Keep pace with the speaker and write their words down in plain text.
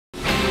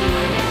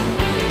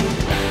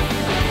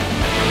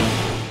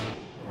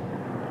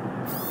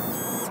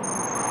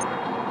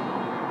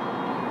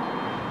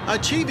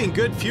Achieving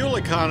good fuel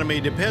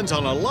economy depends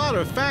on a lot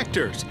of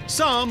factors.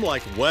 Some,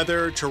 like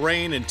weather,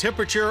 terrain, and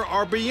temperature,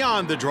 are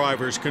beyond the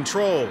driver's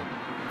control.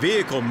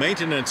 Vehicle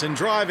maintenance and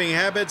driving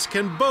habits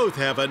can both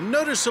have a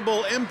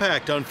noticeable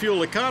impact on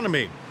fuel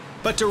economy.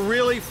 But to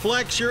really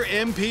flex your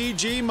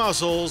MPG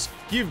muscles,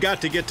 you've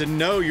got to get to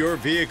know your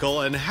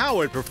vehicle and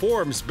how it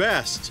performs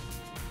best.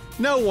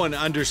 No one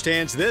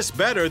understands this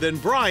better than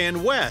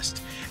Brian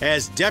West.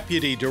 As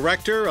Deputy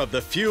Director of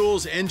the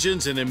Fuels,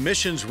 Engines, and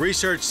Emissions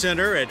Research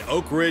Center at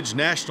Oak Ridge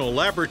National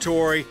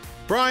Laboratory,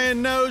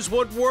 Brian knows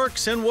what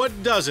works and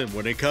what doesn't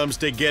when it comes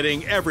to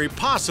getting every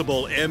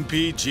possible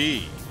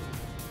MPG.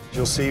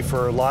 You'll see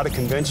for a lot of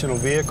conventional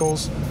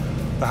vehicles,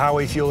 the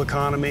highway fuel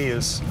economy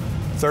is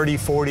 30,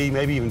 40,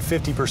 maybe even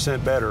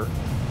 50% better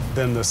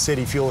than the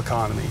city fuel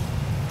economy.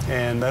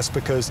 And that's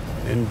because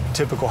in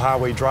typical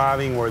highway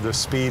driving, where the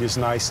speed is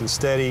nice and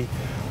steady,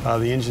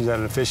 the engine's at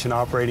an efficient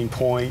operating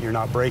point, you're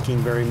not braking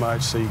very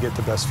much, so you get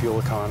the best fuel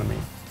economy.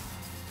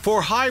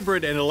 For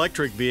hybrid and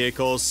electric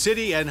vehicles,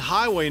 city and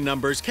highway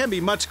numbers can be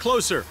much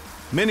closer.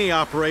 Many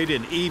operate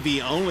in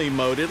EV-only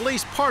mode at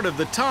least part of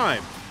the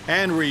time,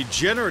 and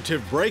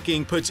regenerative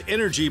braking puts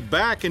energy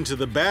back into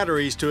the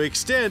batteries to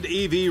extend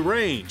EV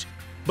range.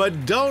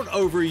 But don't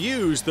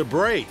overuse the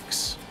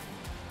brakes.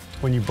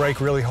 When you brake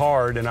really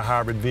hard in a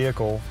hybrid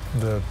vehicle,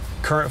 the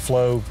current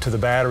flow to the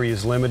battery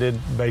is limited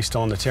based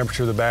on the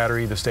temperature of the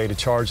battery, the state of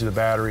charge of the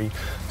battery.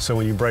 So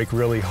when you brake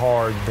really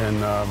hard, then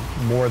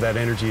more of that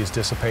energy is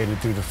dissipated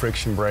through the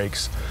friction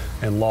brakes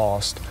and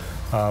lost.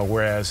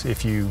 Whereas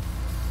if you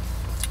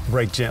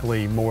brake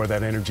gently, more of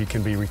that energy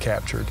can be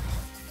recaptured.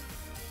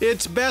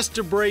 It's best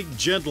to brake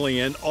gently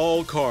in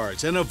all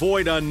cars and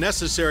avoid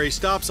unnecessary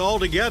stops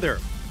altogether.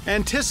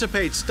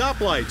 Anticipate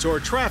stoplights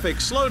or traffic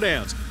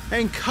slowdowns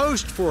and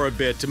coast for a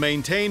bit to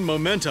maintain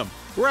momentum,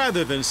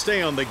 rather than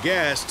stay on the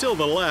gas till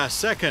the last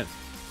second.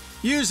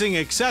 Using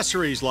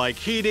accessories like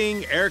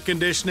heating, air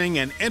conditioning,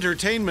 and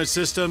entertainment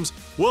systems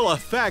will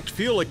affect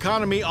fuel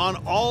economy on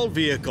all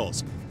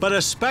vehicles, but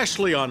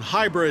especially on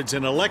hybrids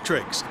and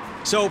electrics.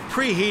 So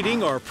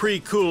preheating or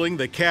pre-cooling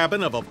the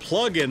cabin of a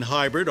plug-in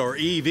hybrid or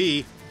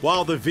EV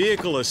while the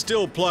vehicle is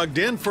still plugged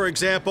in, for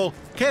example,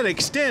 can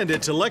extend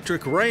its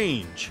electric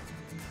range.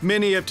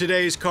 Many of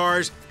today's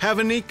cars have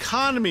an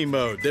economy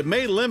mode that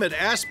may limit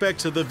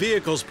aspects of the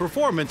vehicle's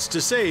performance to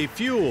save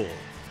fuel.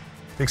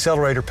 The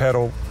accelerator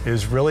pedal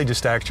is really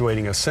just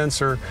actuating a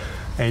sensor,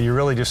 and you're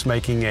really just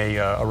making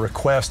a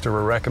request or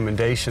a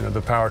recommendation of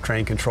the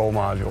powertrain control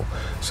module.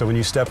 So when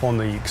you step on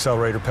the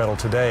accelerator pedal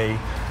today,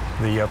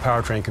 the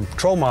powertrain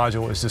control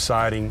module is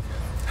deciding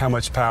how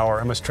much power,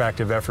 how much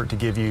tractive effort to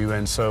give you,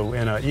 and so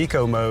in an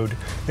eco mode,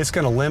 it's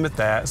going to limit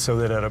that so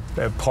that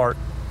at part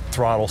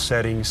throttle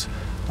settings,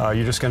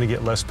 you're just going to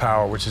get less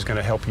power, which is going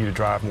to help you to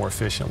drive more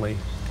efficiently.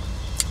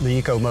 The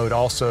eco mode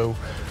also,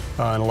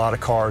 in a lot of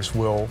cars,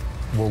 will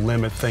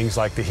limit things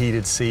like the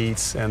heated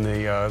seats and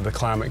the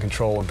climate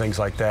control and things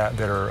like that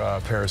are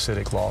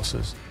parasitic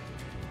losses.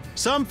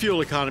 Some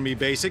fuel economy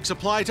basics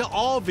apply to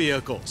all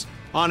vehicles.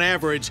 On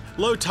average,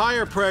 low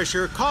tire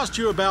pressure costs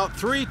you about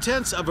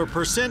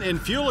 0.3% in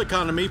fuel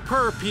economy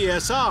per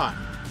PSI.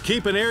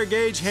 Keep an air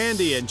gauge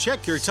handy and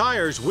check your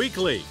tires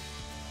weekly.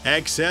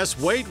 Excess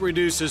weight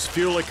reduces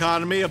fuel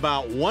economy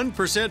about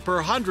 1% per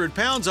 100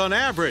 pounds on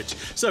average,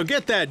 so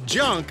get that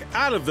junk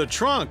out of the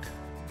trunk.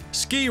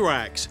 Ski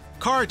racks,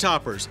 car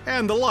toppers,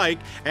 and the like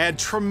add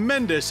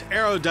tremendous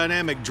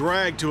aerodynamic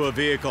drag to a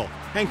vehicle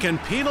and can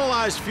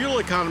penalize fuel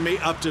economy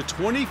up to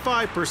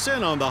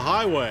 25% on the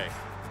highway.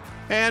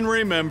 And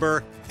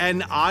remember,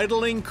 an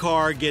idling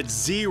car gets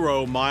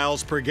 0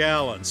 miles per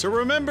gallon, so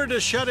remember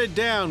to shut it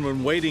down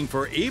when waiting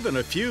for even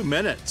a few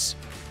minutes.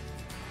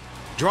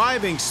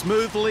 Driving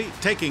smoothly,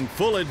 taking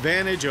full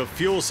advantage of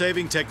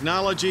fuel-saving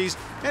technologies,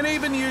 and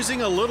even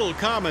using a little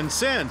common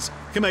sense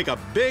can make a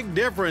big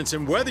difference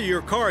in whether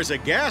your car is a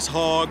gas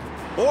hog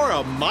or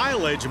a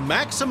mileage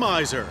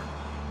maximizer.